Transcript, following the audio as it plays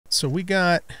so we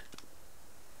got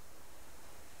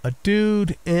a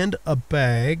dude and a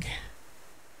bag.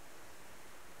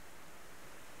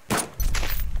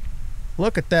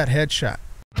 Look at that headshot.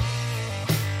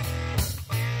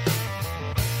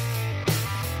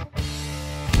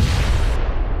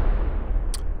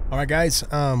 Alright guys,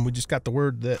 we just got the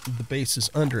word that the base is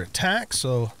under attack,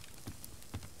 so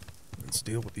let's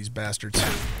deal with these bastards.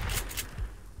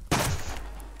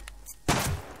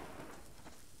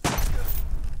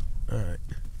 Alright,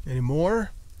 any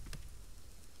more?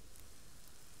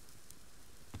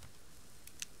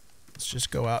 Let's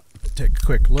just go out and take a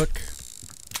quick look.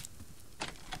 I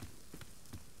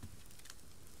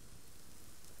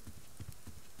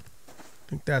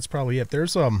think that's probably it.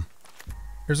 There's a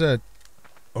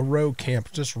rogue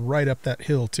camp just right up that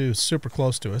hill too, super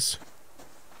close to us.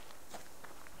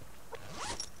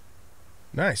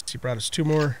 Nice, he brought us 2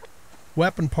 more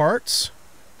weapon parts.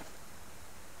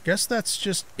 Guess that's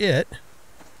just it.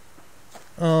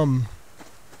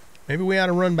 Maybe we ought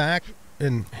to run back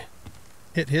and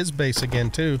hit his base again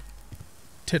too.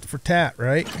 Tit for tat,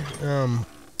 right?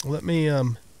 Let me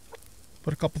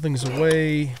put a couple things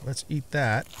away. Let's eat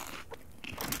that.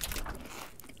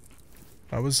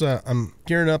 I'm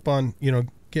gearing up on, you know,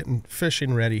 getting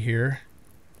fishing ready here,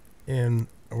 and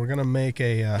we're gonna make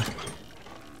a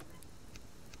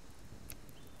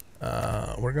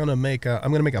I'm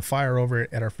gonna make a fire over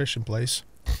at our fishing place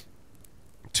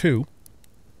too.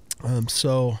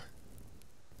 So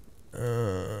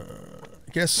I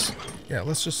guess, yeah,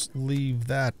 let's just leave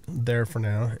that there for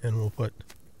now, and we'll put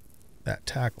that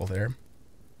tackle there.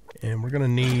 And we're gonna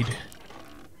need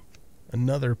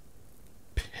another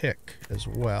pick as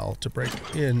well to break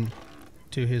in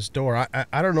to his door.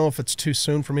 I don't know if it's too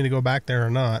soon for me to go back there or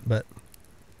not, but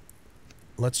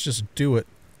let's just do it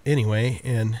anyway,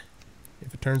 and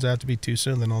if it turns out to be too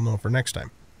soon, then I'll know for next time.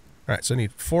 Alright, so I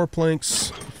need 4 planks,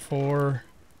 4,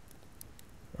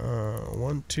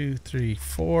 1, 2, 3,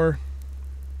 4,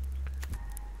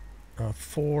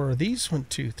 4 of these, 1,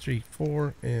 2, 3,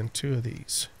 4, and 2 of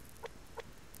these.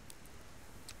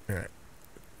 Alright.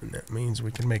 And that means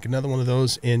we can make another one of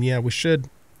those, and yeah, we should.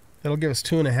 That'll give us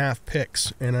 2.5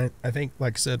 picks, and I think,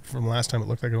 like I said from last time, it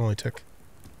looked like it only took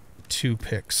 2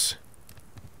 picks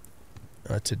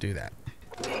to do that.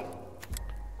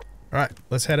 Alright,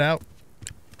 let's head out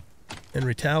and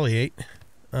retaliate.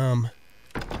 I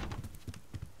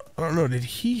don't know, did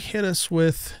he hit us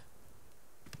with...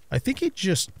 I think he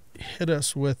just hit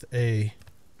us with a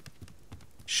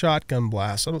shotgun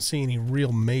blast. I don't see any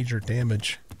real major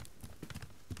damage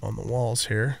on the walls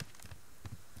here.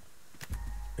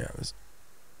 Yeah, this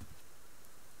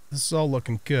is all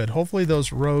looking good. Hopefully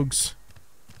those rogues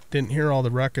didn't hear all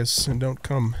the ruckus and don't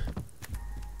come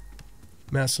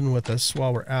messing with us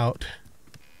while we're out.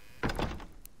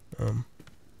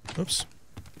 Oops.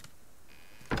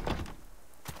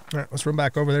 Alright, let's run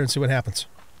back over there and see what happens.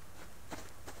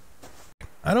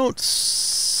 I don't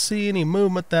see any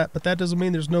movement, but that doesn't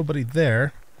mean there's nobody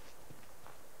there.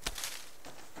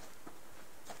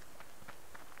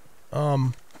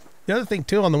 The other thing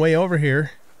too, on the way over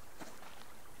here,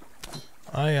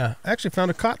 I actually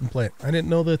found a cotton plant. I didn't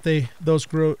know that those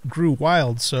grew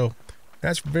wild, so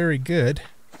that's very good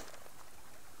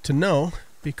to know,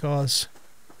 because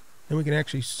then we can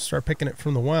actually start picking it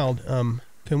from the wild.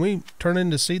 Can we turn it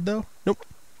into seed though? Nope.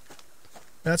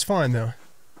 That's fine though.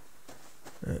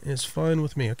 That is fine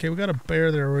with me. Okay, we got a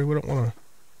bear there we don't want to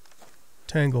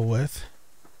tangle with.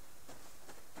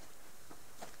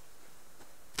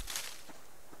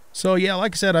 So yeah,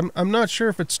 like I said, I'm not sure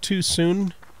if it's too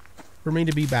soon for me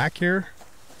to be back here,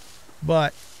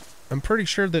 but I'm pretty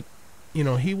sure that, you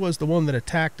know, he was the one that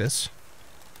attacked us.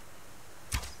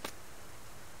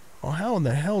 Oh, how in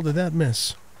the hell did that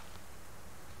miss?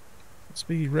 Let's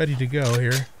be ready to go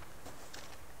here.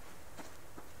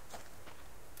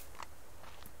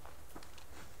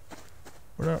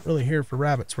 We're not really here for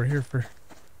rabbits, we're here for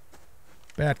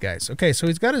bad guys. Okay, so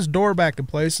he's got his door back in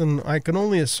place, and I can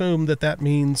only assume that that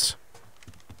means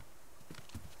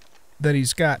that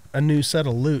he's got a new set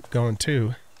of loot going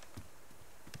too.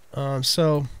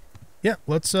 So yeah,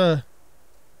 let's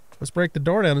break the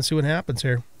door down and see what happens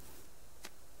here.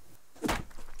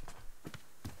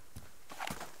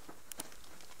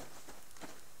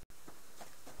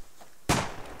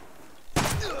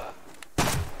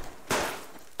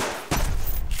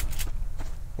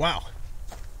 Wow.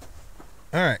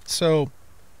 Alright, so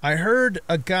I heard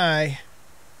a guy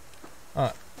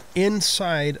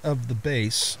inside of the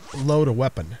base load a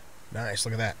weapon. Nice,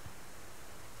 look at that.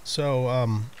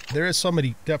 So, there is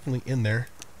somebody definitely in there.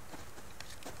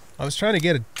 I was trying to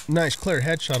get a nice clear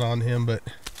headshot on him, but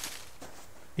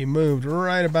He moved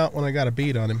right about when I got a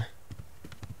bead on him.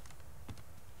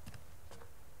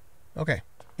 Okay.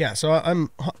 Yeah, so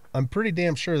I'm pretty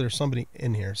damn sure there's somebody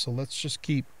in here. So let's just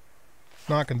keep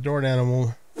knocking the door down, and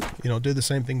we'll, you know, do the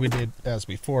same thing we did as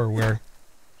before, where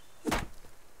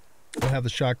we'll have the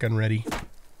shotgun ready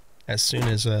as soon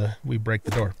as we break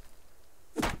the door.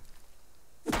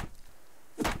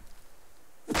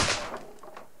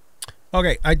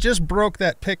 Okay, I just broke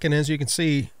that pick, and as you can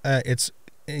see, it's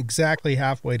exactly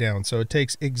halfway down. So it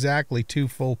takes exactly 2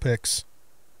 full picks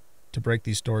to break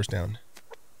these doors down.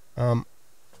 I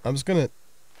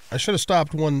should have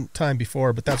stopped one time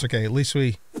before, but that's okay. At least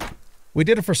we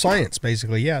did it for science,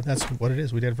 basically. Yeah, that's what it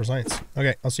is. We did it for science.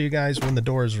 Okay, I'll see you guys when the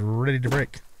door is ready to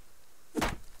break.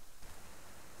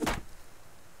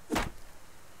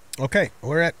 Okay,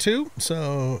 we're at 2,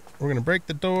 so we're going to break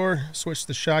the door, switch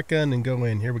the shotgun, and go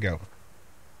in. Here we go.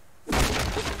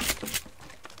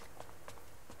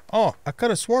 Oh, I could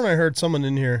have sworn I heard someone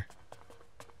in here.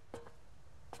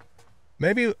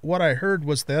 Maybe what I heard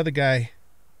was the other guy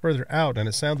further out, and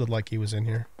it sounded like he was in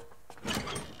here.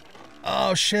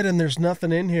 Oh, shit, and there's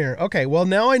nothing in here. Okay, well,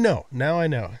 now I know. Now I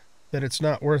know that it's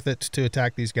not worth it to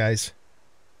attack these guys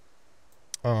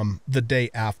the day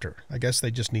after. I guess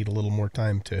they just need a little more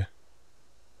time to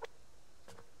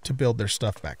build their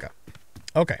stuff back up.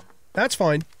 Okay, that's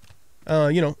fine.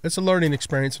 You know, it's a learning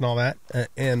experience and all that.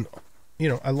 And, you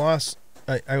know,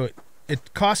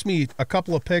 it cost me a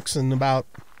couple of picks and about,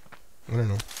 I don't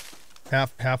know,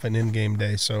 half an in-game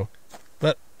day. So,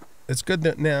 but it's good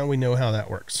that now we know how that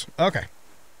works. Okay.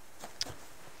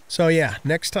 So yeah,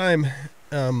 next time,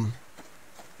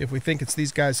 if we think it's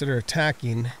these guys that are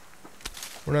attacking,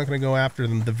 we're not going to go after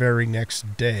them the very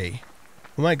next day.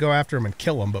 We might go after them and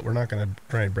kill them, but we're not going to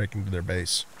try and break into their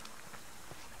base.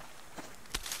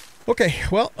 Okay,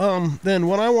 well, then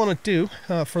what I want to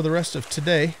do for the rest of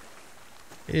today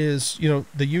is, you know,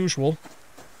 the usual.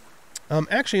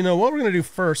 Actually, you know, what we're going to do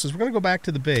first is we're going to go back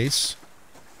to the base.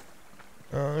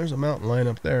 There's a mountain lion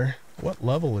up there. What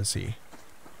level is he?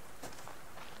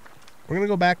 We're going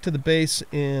to go back to the base,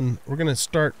 and we're going to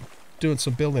start doing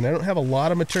some building. I don't have a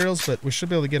lot of materials, but we should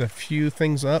be able to get a few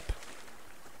things up.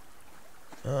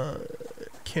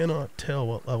 Cannot tell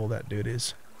what level that dude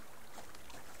is.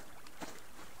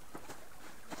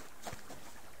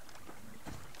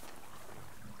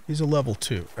 He's a level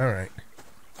 2. Alright.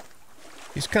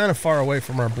 He's kind of far away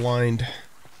from our blind.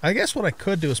 I guess what I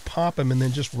could do is pop him and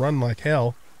then just run like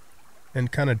hell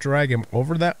and kind of drag him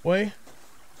over that way.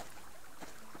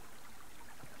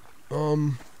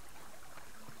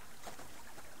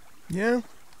 Yeah,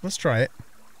 let's try it.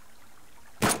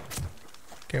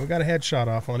 Okay, we got a headshot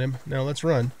off on him. Now let's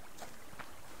run.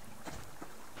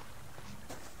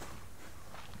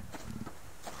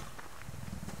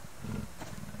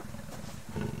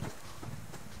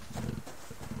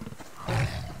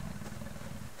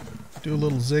 Do a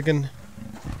little zigging,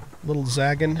 little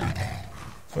zagging.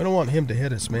 We don't want him to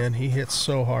hit us, man. He hits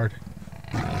so hard.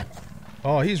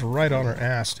 Oh, he's right on our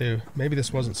ass, too. Maybe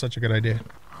this wasn't such a good idea.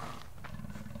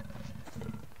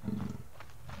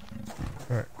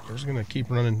 Alright, we're just gonna keep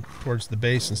running towards the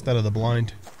base instead of the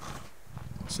blind.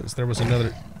 Since there was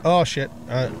another... Oh, shit.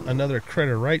 Another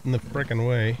critter right in the frickin'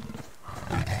 way.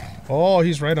 Oh,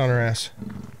 he's right on our ass.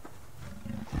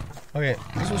 Okay,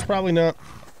 this was probably not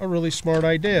a really smart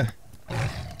idea.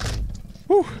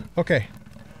 Whew, okay.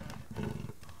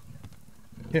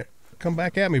 Here, come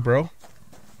back at me, bro.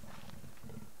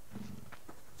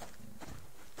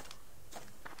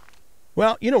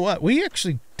 Well, you know what? We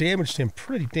actually damaged him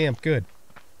pretty damn good.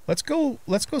 Let's go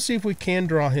see if we can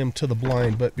draw him to the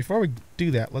blind, but before we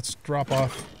do that, let's drop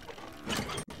off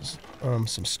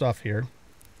some stuff here.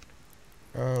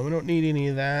 We don't need any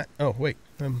of that. Oh, wait.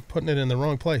 I'm putting it in the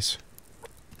wrong place.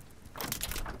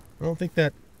 I don't think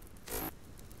that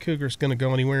cougar's going to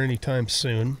go anywhere anytime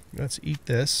soon. Let's eat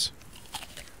this.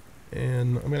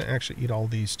 And I'm going to actually eat all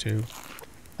these too.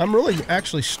 I'm really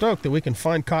actually stoked that we can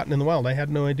find cotton in the wild. I had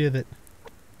no idea that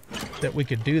we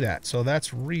could do that. So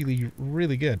that's really,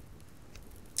 really good.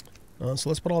 So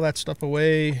let's put all that stuff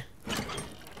away.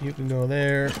 You can go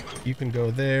there. You can go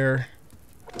there.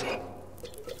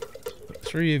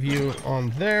 3 of you on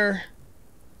there.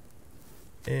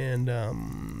 And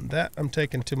that I'm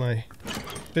taking to my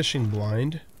fishing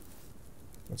blind.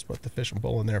 Let's put the fishing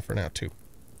bowl in there for now too.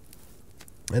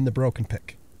 And the broken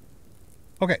pick.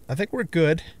 Okay, I think we're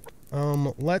good.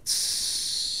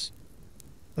 Let's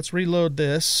reload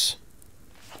this.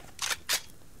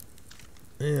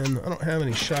 And I don't have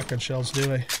any shotgun shells,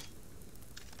 do I?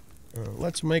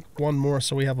 Let's make one more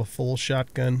so we have a full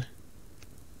shotgun.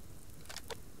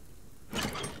 And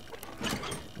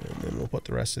then we'll put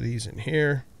put the rest of these in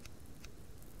here.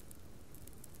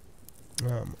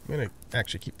 I'm going to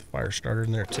actually keep the fire starter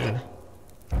in there too.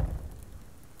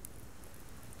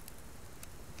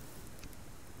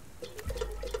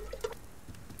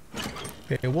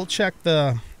 Okay, we'll check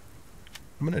the...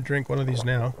 I'm going to drink one of these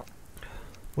now.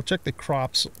 We'll check the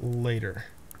crops later.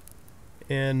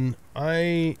 And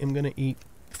I am going to eat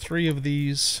 3 of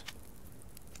these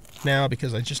now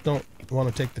because I just don't want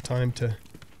to take the time to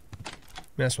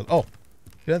mess with... Oh,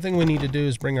 the other thing we need to do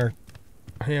is bring our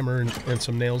hammer and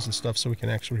some nails and stuff so we can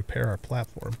actually repair our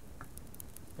platform.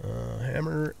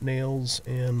 Hammer, nails,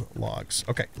 and logs.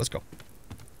 Okay, let's go.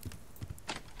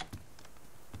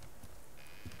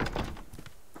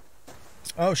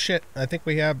 Oh shit, I think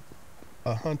we have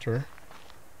a hunter.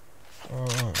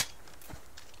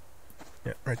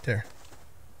 Yeah, right there.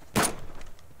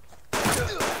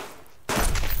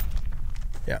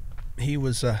 Yeah, he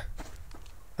was,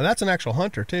 that's an actual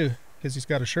hunter too, because he's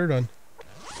got a shirt on.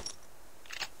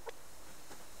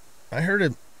 I heard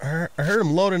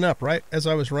him loading up right as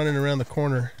I was running around the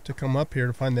corner to come up here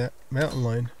to find that mountain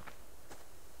lion.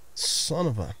 Son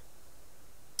of a...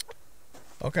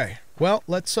 Okay, well,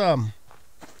 let's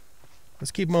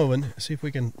keep moving, see if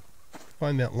we can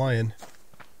find that lion.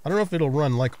 I don't know if it'll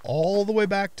run like all the way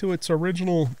back to its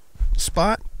original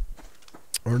spot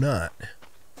or not.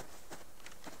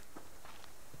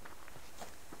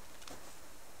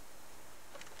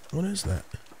 What is that?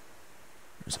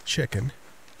 There's a chicken.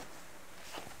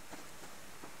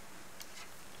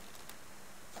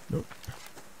 Nope.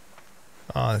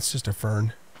 Ah, it's just a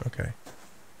fern. Okay.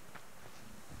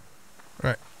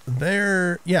 Alright.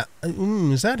 There. Yeah.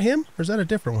 Is that him? Or is that a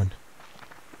different one?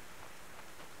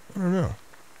 I don't know.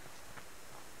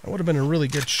 That would have been a really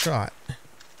good shot.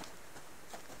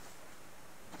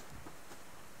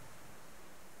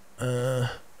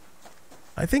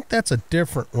 I think that's a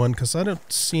different one because I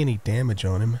don't see any damage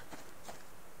on him.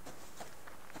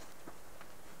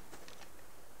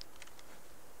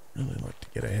 Really like to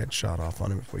get a headshot off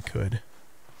on him if we could.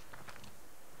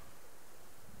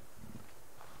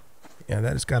 Yeah,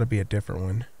 that has got to be a different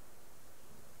one.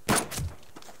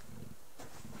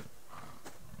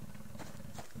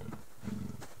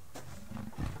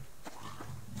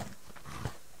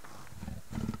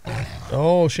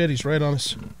 Oh shit, he's right on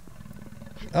us.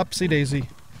 Upsy daisy.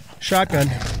 Shotgun.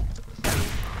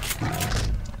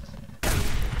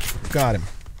 Got him.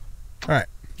 Alright.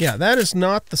 Yeah, that is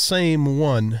not the same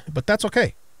one, but that's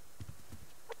okay.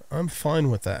 I'm fine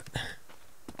with that.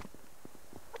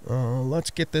 Let's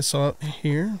get this out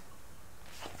here.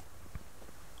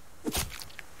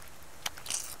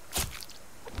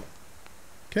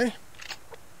 Okay.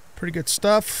 Pretty good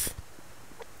stuff.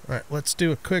 Alright, let's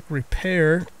do a quick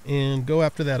repair and go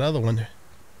after that other one.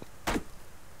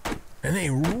 And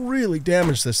they really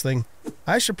damaged this thing.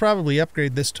 I should probably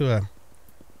upgrade this to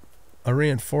a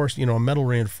reinforced, you know, a metal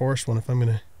reinforced one if I'm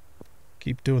going to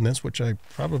keep doing this, which I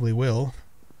probably will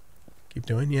keep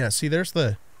doing. Yeah, see, there's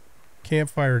the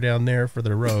campfire down there for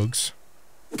the rogues.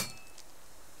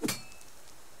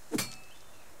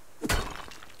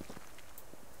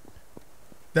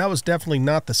 That was definitely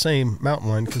not the same mountain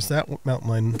lion, because that mountain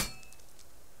lion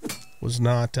was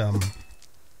not,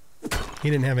 he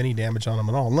didn't have any damage on him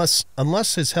at all.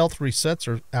 Unless his health resets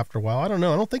or after a while. I don't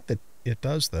know. I don't think that it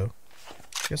does, though.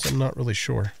 I guess I'm not really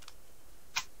sure.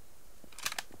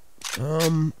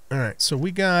 Alright, so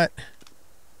we got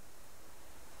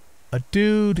a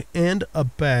dude and a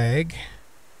bag.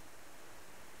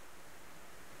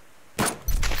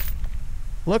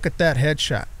 Look at that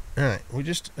headshot. Alright, we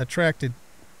just attracted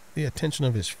the attention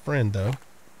of his friend, though.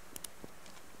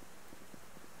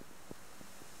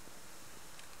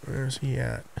 Where's he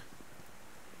at?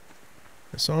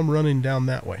 I saw him running down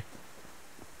that way.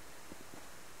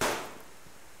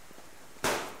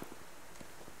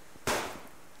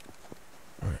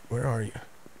 Alright, where are you?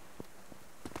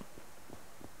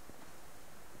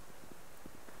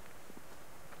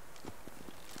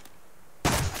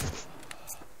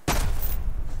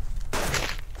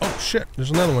 Oh shit,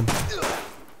 there's another one.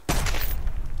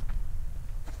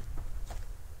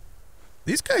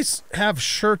 These guys have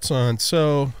shirts on,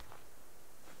 so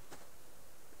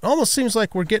it almost seems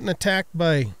like we're getting attacked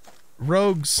by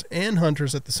rogues and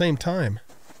hunters at the same time.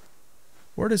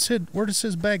 Where does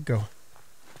his bag go?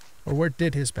 Or where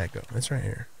did his bag go? It's right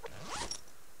here.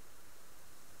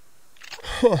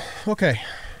 Huh, okay.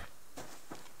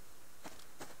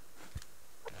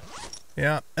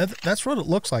 Yeah, that's what it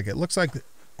looks like. It looks like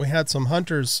we had some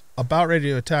hunters about ready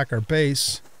to attack our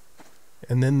base,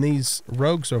 and then these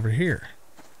rogues over here.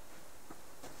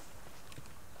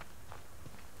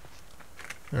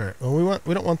 Alright, well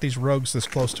we don't want these rogues this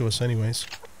close to us anyways.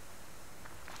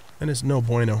 And it's no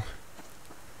bueno.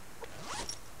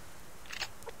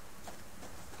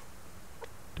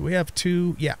 Do we have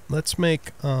two? Yeah, let's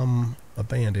make a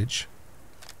bandage.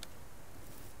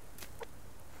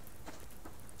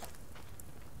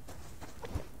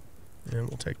 And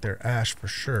we'll take their ash for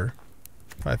sure.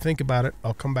 If I think about it,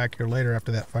 I'll come back here later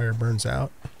after that fire burns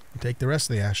out and take the rest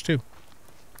of the ash too.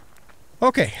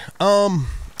 Okay,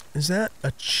 is that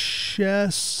a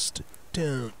chest?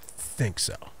 Don't think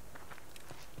so.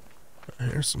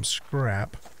 There's some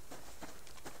scrap.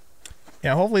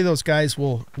 Yeah, hopefully those guys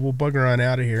will bugger on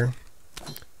out of here.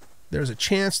 There's a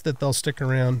chance that they'll stick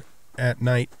around at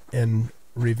night and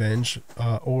revenge,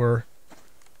 or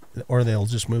they'll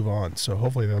just move on. So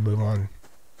hopefully they'll move on.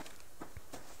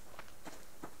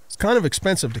 It's kind of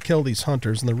expensive to kill these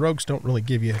hunters, and the rogues don't really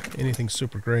give you anything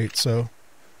super great, so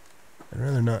I'd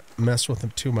rather not mess with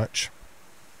them too much.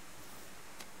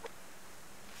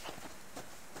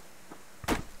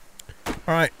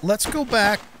 Alright, let's go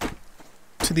back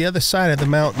to the other side of the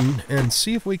mountain and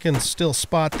see if we can still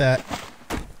spot that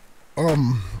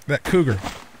cougar.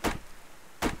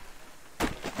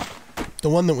 The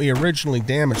one that we originally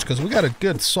damaged, because we got a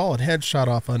good solid headshot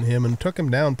off on him and took him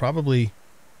down probably,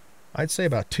 I'd say,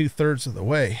 about 2/3 of the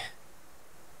way.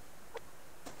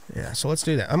 Yeah, so let's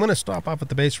do that. I'm going to stop off at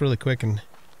the base really quick and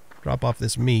drop off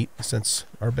this meat since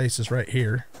our base is right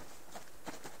here.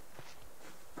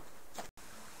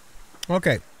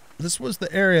 Okay, this was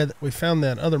the area that we found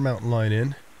that other mountain lion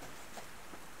in.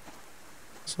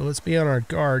 So let's be on our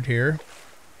guard here.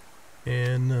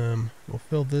 And we'll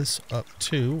fill this up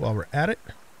too while we're at it.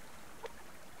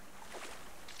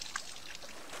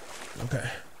 Okay.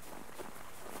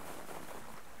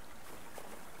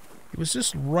 It was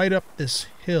just right up this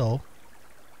hill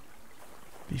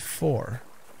before.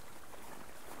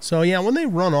 So yeah, when they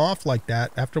run off like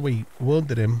that after we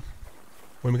wounded him,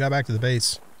 when we got back to the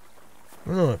base, I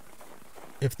don't know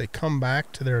if they come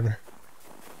back to their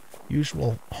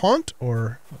usual haunt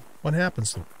or what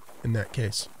happens in that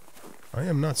case. I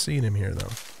am not seeing him here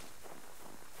though.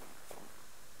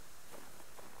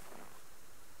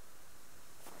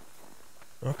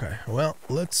 Okay, well,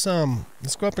 let's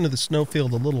go up into the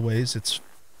snowfield a little ways. It's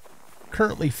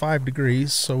currently 5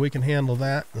 degrees, so we can handle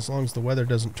that as long as the weather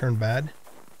doesn't turn bad.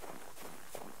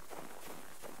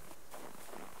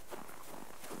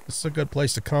 This is a good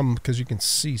place to come because you can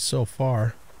see so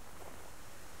far.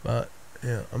 But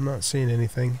yeah, I'm not seeing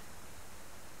anything.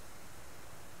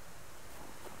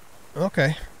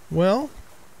 Okay, well,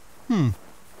 let's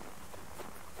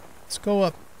go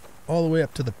up all the way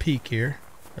up to the peak here.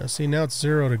 See, now it's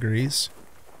 0 degrees.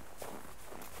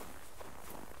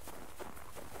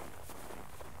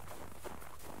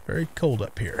 Very cold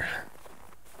up here.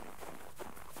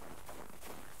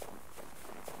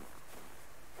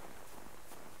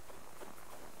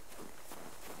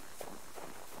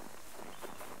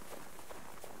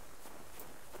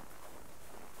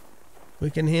 We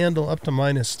can handle up to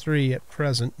 -3 at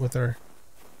present with our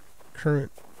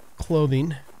current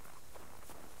clothing.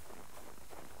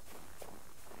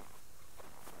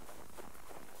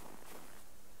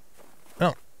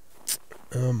 Oh,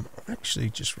 actually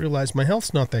just realized my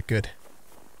health's not that good.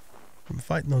 I'm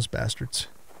fighting those bastards.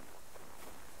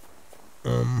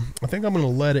 I think I'm gonna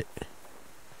let it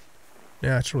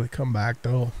naturally come back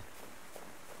though,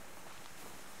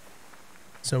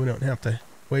 so we don't have to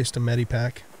waste a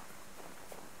medipack.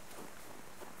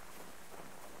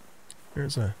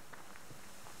 There's a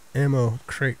ammo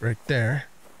crate right there.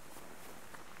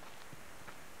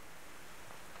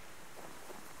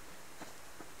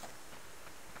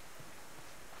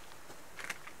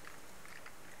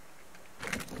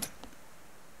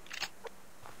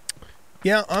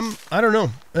 Yeah, I don't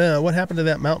know what happened to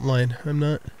that mountain lion. I'm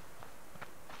not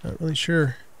really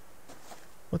sure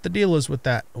what the deal is with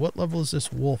that. What level is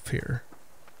this wolf here?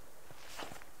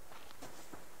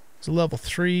 It's a level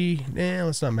 3. Nah,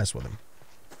 let's not mess with him.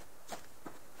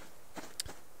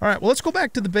 Alright, well, let's go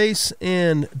back to the base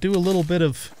and do a little bit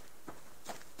of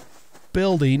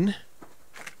building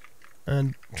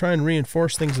and try and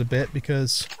reinforce things a bit,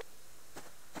 because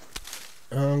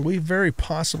we very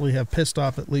possibly have pissed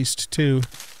off at least 2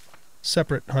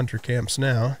 separate hunter camps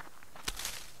now.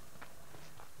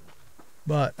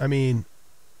 But, I mean,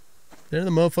 they're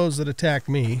the mofos that attacked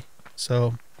me,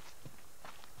 so,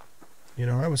 you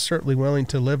know, I was certainly willing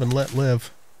to live and let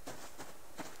live,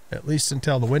 at least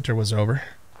until the winter was over.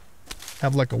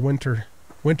 Have like a winter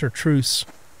truce.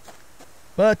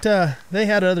 But they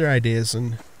had other ideas,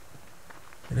 and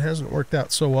it hasn't worked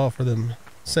out so well for them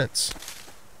since.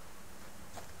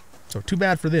 So too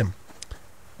bad for them.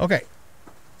 Okay,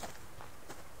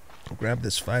 I'll grab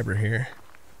this fiber here.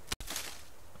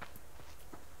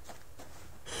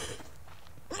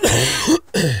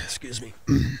 Excuse me.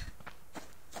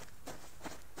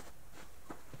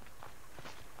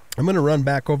 I'm going to run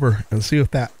back over and see if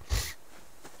that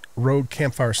road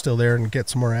campfire is still there and get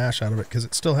some more ash out of it, because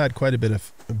it still had quite a bit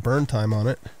of burn time on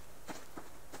it.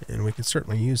 And we could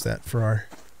certainly use that for our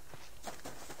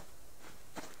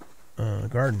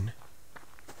garden.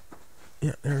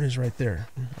 Yeah, there it is right there.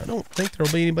 I don't think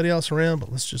there'll be anybody else around,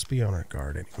 but let's just be on our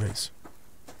guard anyways.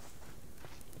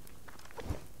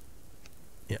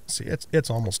 Yeah, see,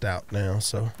 it's almost out now,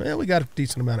 so yeah, we got a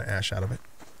decent amount of ash out of it.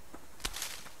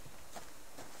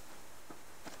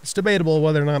 It's debatable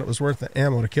whether or not it was worth the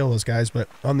ammo to kill those guys, but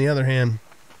on the other hand,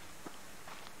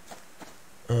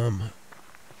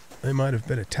 they might have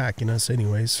been attacking us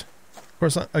anyways. Of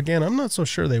course, again, I'm not so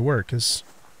sure they were, because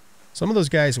some of those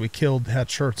guys we killed had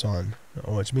shirts on,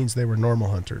 which means they were normal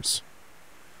hunters.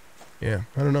 Yeah,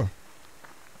 I don't know.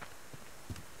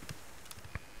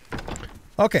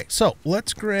 Okay, so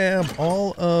let's grab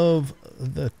all of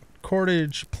the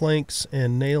cordage, planks,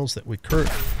 and nails that we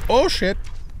Oh, shit!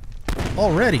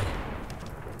 Already!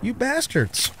 You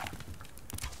bastards!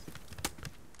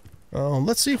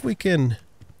 Let's see if we can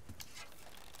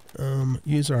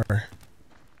use our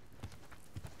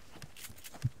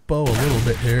bow a little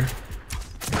bit here.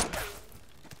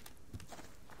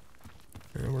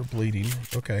 And we're bleeding.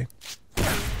 Okay.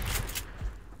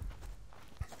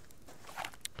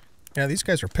 Yeah, these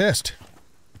guys are pissed.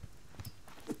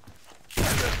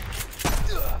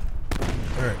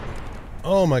 Alright.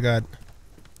 Oh my god.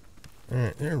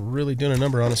 Alright, they're really doing a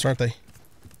number on us, aren't they?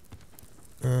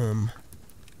 Okay,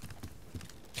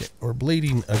 we're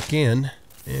bleeding again.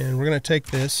 And we're going to take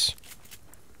this.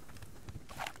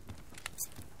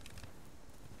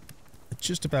 It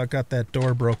just about got that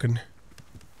door broken.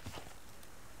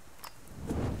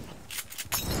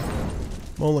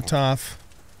 Molotov.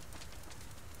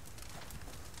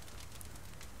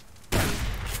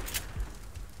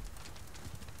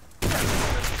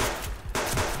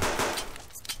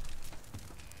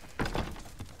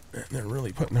 They're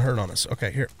really putting the hurt on us.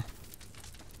 Okay, here.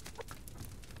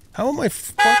 How am I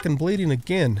fucking bleeding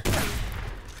again?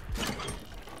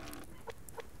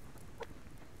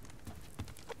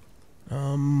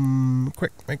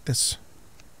 Quick, make this.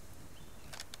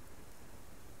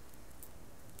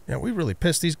 Yeah, we really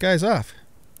pissed these guys off.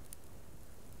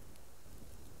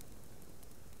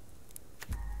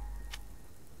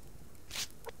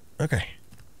 Okay.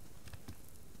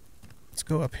 Let's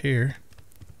go up here.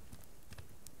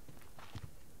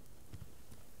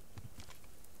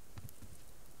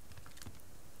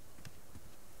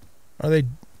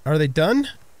 Are they done?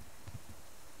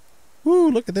 Woo,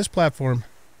 look at this platform.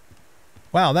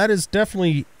 Wow, that is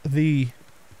definitely the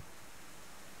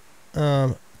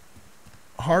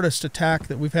hardest attack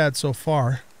that we've had so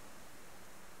far.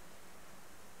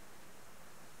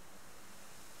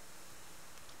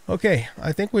 Okay,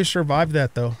 I think we survived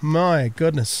that though. My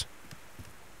goodness.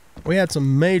 We had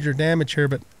some major damage here,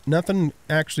 but nothing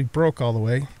actually broke all the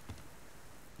way.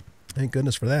 Thank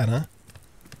goodness for that, huh?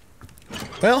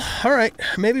 Well, alright.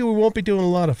 Maybe we won't be doing a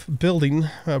lot of building.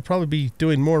 I'll probably be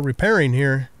doing more repairing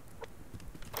here.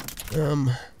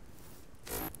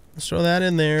 Let's throw that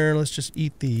in there. Let's just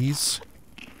eat these.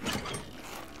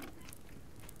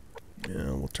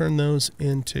 Yeah, we'll turn those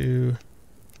into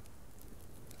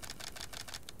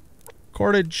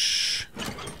cordage.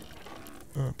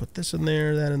 Put this in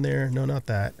there, that in there. No, not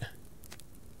that.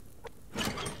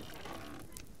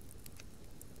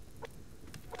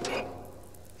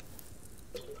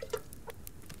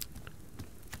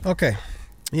 Okay.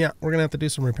 Yeah, we're gonna have to do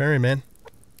some repairing, man.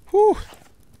 Whew.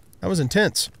 That was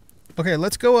intense. Okay,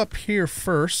 let's go up here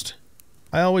first.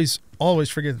 I always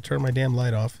forget to turn my damn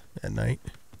light off at night.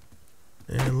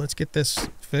 And let's get this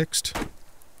fixed.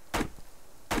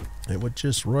 It would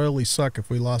just royally suck if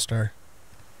we lost our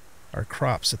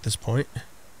crops at this point.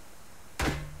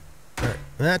 Alright,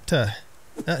 that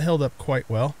held up quite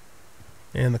well.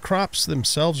 And the crops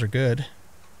themselves are good.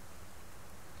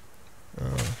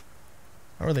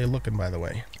 How are they looking, by the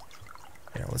way?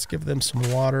 Yeah, let's give them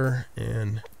some water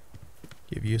and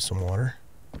give you some water.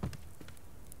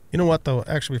 You know what, though?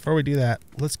 Actually, before we do that,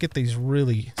 let's get these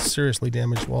really seriously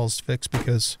damaged walls fixed,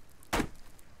 because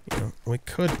you know, we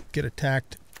could get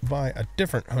attacked by a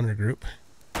different hunter group.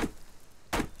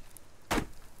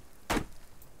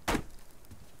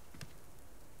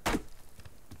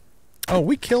 Oh,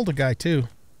 we killed a guy, too.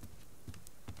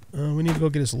 We need to go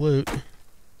get his loot.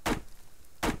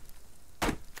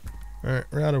 Alright,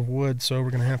 we're out of wood, so we're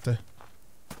going to have to...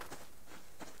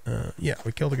 yeah,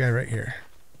 we killed a guy right here.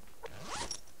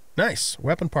 Nice.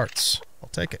 Weapon parts. I'll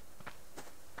take it.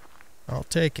 I'll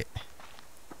take it.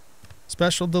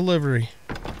 Special delivery.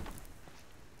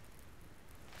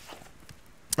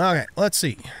 Okay, let's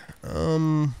see.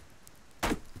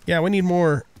 Yeah, we need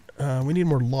more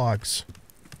logs.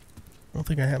 I don't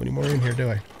think I have any more in here, do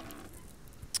I?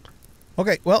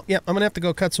 Okay, well, yeah, I'm gonna have to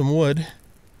go cut some wood.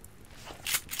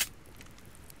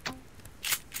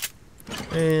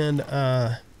 And,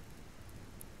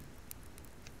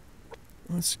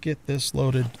 let's get this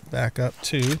loaded back up,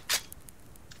 too.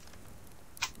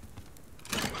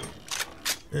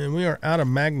 And we are out of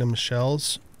magnum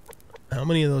shells. How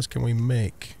many of those can we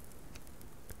make?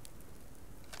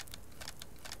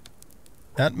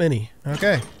 Not many.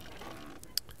 Okay.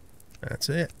 That's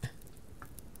it.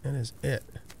 That is it.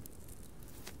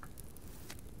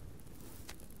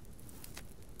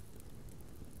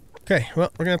 Okay,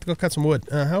 well, we're going to have to go cut some wood.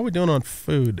 How are we doing on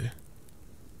food?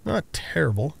 Not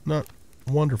terrible. Not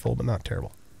wonderful, but not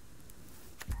terrible.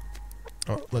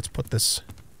 Oh, let's put this...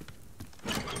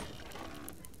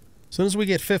 As soon as we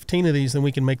get 15 of these, then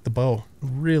we can make the bow.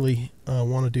 Really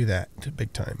want to do that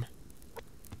big time.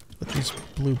 Put these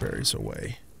blueberries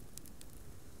away.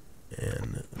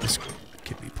 And this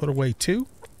can be put away too.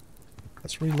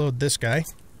 Let's reload this guy.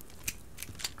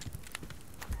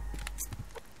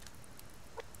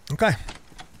 Okay.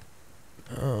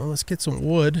 Let's get some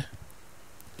wood.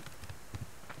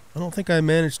 I don't think I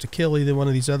managed to kill either one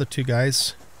of these other two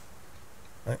guys.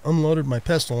 I unloaded my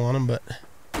pistol on them, but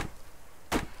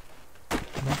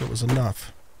I think it was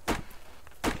enough.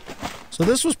 So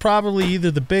this was probably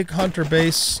either the big hunter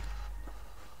base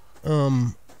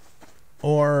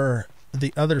or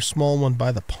the other small one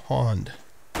by the pond.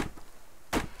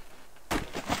 So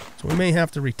we may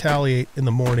have to retaliate in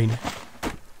the morning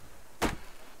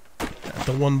at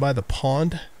the one by the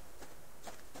pond.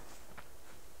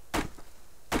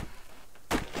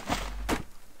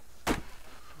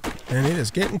 And it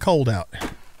is getting cold out.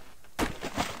 As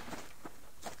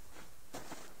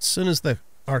soon as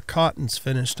our cotton's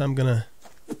finished, I'm gonna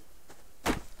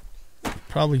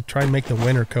probably try and make the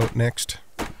winter coat next.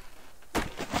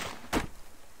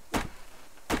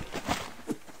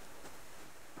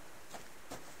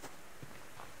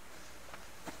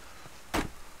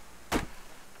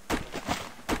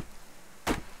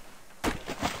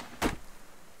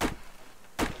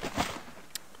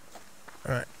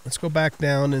 Alright, let's go back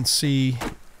down and see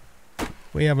if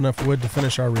we have enough wood to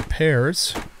finish our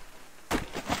repairs.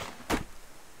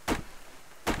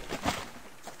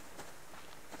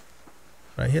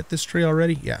 Did I hit this tree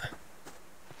already? Yeah.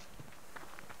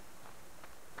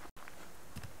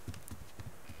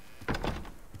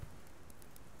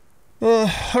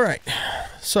 Alright.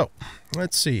 So,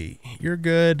 let's see. You're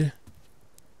good.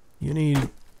 You need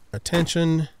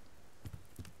attention.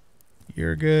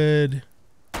 You're good.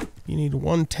 You need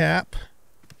one tap.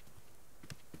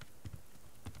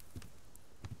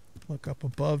 Look up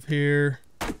above here.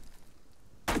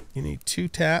 You need 2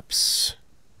 taps.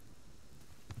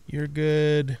 You're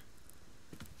good.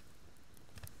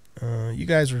 You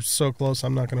guys are so close,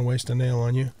 I'm not going to waste a nail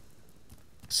on you.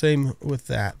 Same with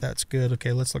that. That's good.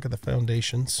 Okay, let's look at the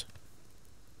foundations.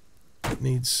 It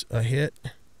needs a hit.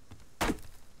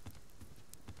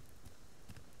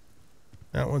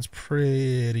 That one's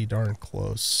pretty darn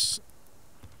close.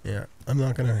 Yeah, I'm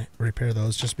not going to repair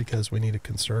those just because we need to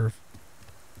conserve.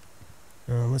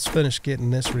 Let's finish getting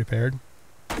this repaired.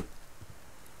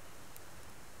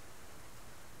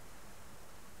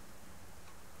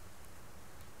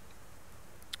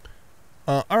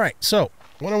 Alright, so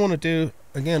what I want to do,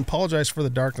 again, apologize for the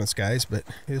darkness, guys, but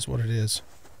it is what it is.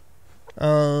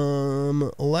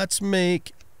 Let's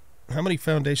make... How many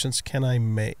foundations can I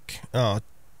make? Oh,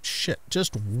 shit,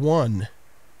 just 1.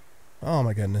 Oh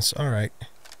my goodness, alright.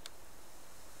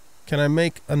 Can I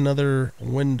make another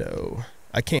window?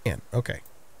 I can, okay.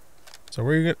 So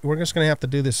we're just going to have to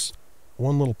do this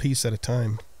one little piece at a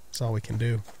time. That's all we can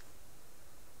do.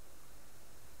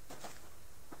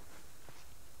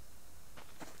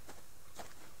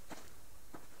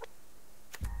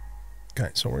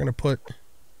 Okay, so we're going to put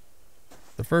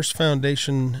the first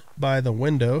foundation by the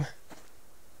window.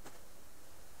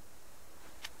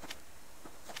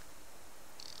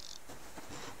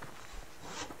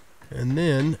 And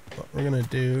then what we're going to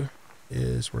do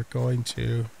is we're going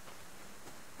to...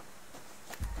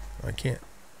 I can't...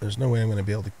 There's no way I'm going to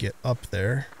be able to get up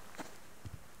there.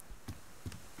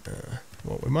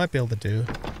 What we might be able to do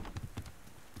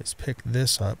is pick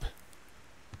this up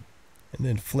and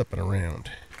then flip it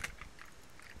around.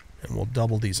 And we'll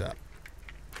double these up.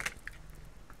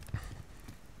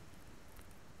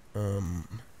 Can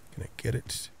I get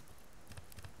it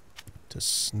to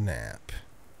snap?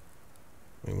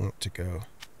 We want to go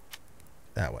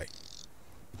that way.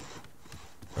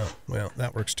 Oh, well,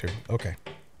 that works too. Okay.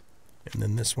 And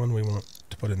then this one we want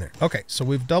to put in there. Okay, so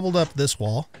we've doubled up this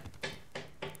wall.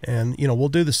 And, you know, we'll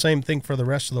do the same thing for the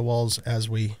rest of the walls as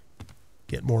we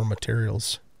get more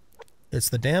materials. It's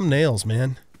the damn nails,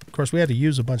 man. Of course, we had to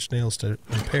use a bunch of nails to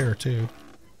repair, too.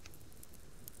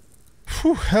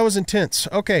 Whew, that was intense.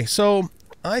 Okay, so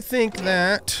I think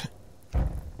that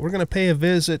we're going to pay a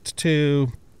visit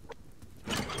to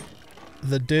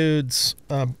the dudes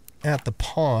at the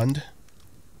pond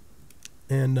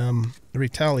and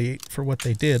retaliate for what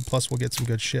they did. Plus, we'll get some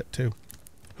good shit, too.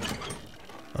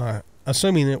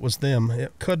 Assuming it was them.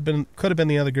 It could have been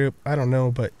the other group. I don't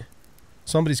know, but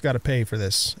somebody's got to pay for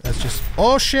this. That's just...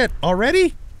 Oh, shit!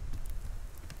 Already?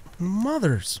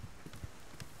 Mothers.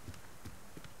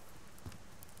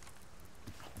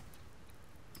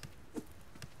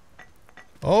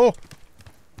 Oh!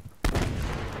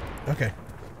 Okay.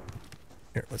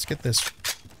 Here, let's get this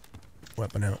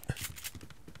weapon out.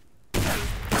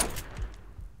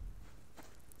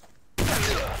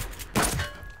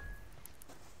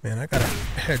 Man, I got a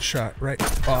headshot right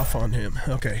off on him.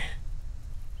 Okay.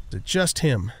 Is it just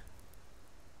him?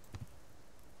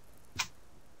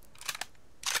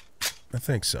 I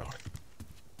think so.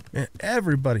 Man,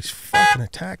 everybody's fucking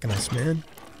attacking us, man.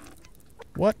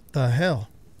 What the hell?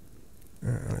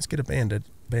 Let's get a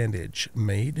bandage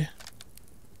made.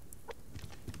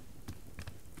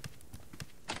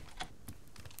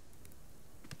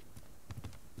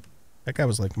 That guy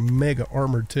was like mega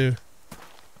armored too.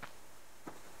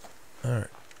 Alright.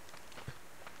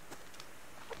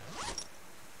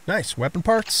 Nice. Weapon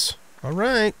parts.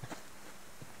 Alright.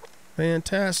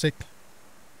 Fantastic.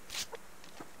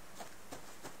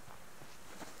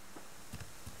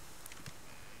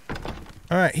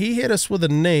 Alright, he hit us with a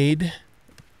nade.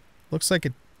 Looks like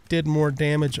it did more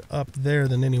damage up there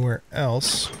than anywhere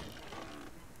else.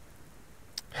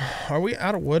 Are we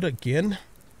out of wood again?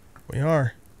 We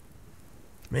are.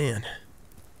 Man.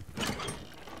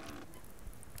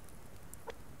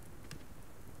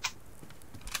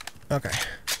 Okay.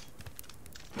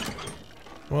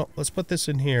 Well, let's put this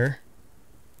in here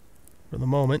for the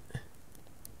moment.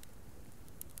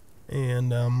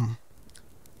 And,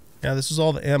 yeah, this is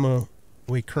all the ammo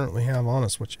we currently have on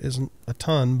us, which isn't a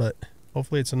ton, but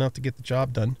hopefully it's enough to get the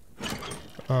job done.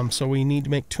 So we need to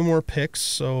make 2 more picks.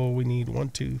 So we need 1,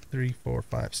 2, 3, 4,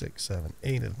 5, 6, 7,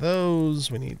 8 of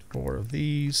those. We need 4 of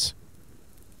these.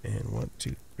 And 1,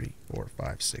 2, 3, 4,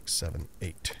 5, 6, 7,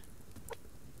 8.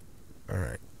 All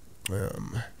right.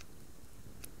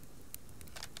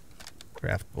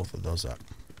 Craft both of those up.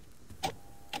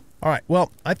 All right.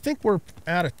 Well, I think we're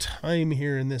out of time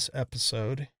here in this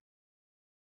episode.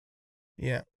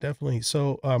 Yeah, definitely.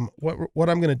 So, what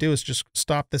I'm going to do is just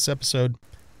stop this episode,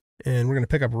 and we're going to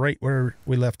pick up right where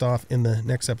we left off in the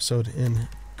next episode and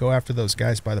go after those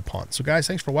guys by the pond. So, guys,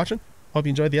 thanks for watching. Hope you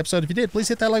enjoyed the episode. If you did, please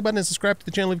hit that like button and subscribe to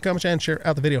the channel, leave a comment, and share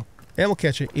out the video. And we'll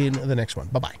catch you in the next one.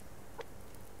 Bye-bye.